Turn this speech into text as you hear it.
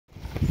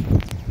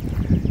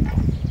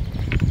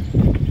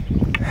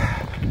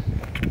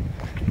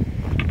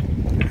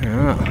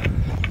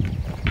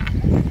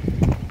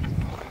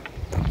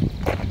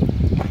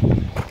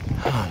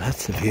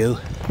view.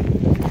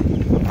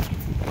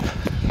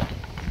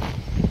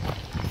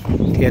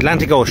 The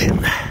Atlantic Ocean.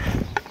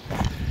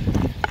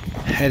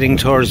 Heading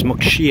towards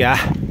Muxia.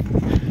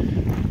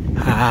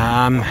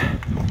 I'm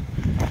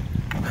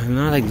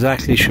not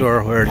exactly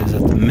sure where it is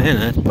at the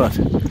minute, but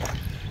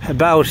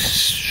about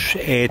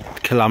 8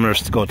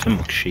 kilometers to go to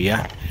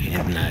Muxia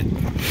in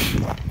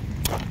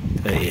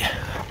the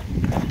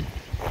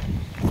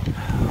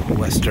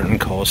western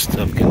coast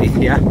of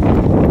Galicia.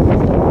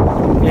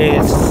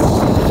 It's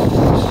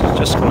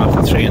just gone off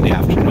at 3 in the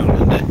afternoon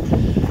on the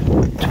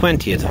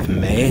 20th of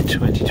May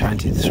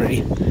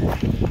 2023.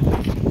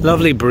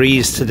 Lovely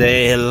breeze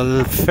today,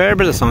 a fair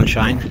bit of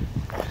sunshine.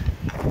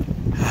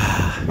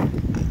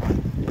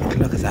 But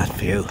look at that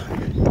view.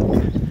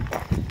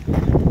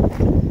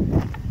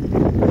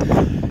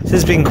 This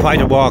has been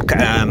quite a walk.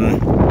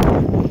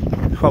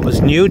 What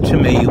was new to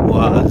me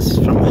was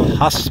from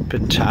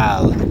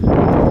Hospital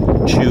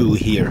due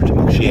here to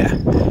Muxia.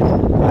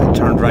 I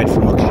turned right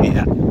from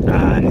Muxia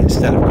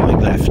instead of going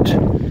left.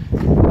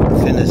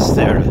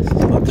 Finisterra.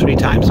 About 3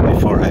 times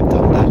before I've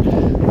done that.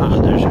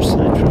 There's your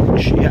sign from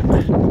Muxia.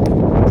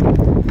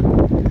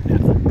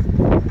 Yeah.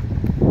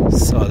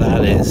 So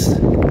that is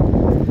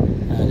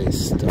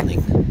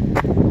stunning.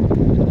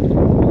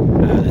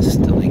 That is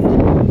stunning.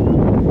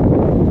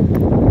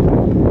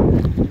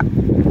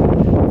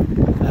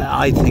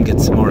 I think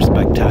it's more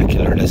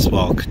spectacular, this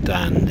walk,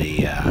 than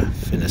the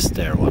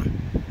Finisterra one.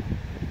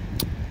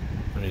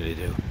 I really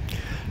do.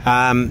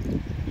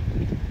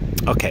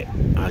 Okay,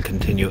 I'll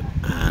continue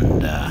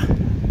and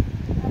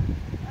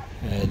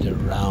head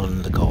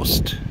around the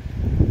coast.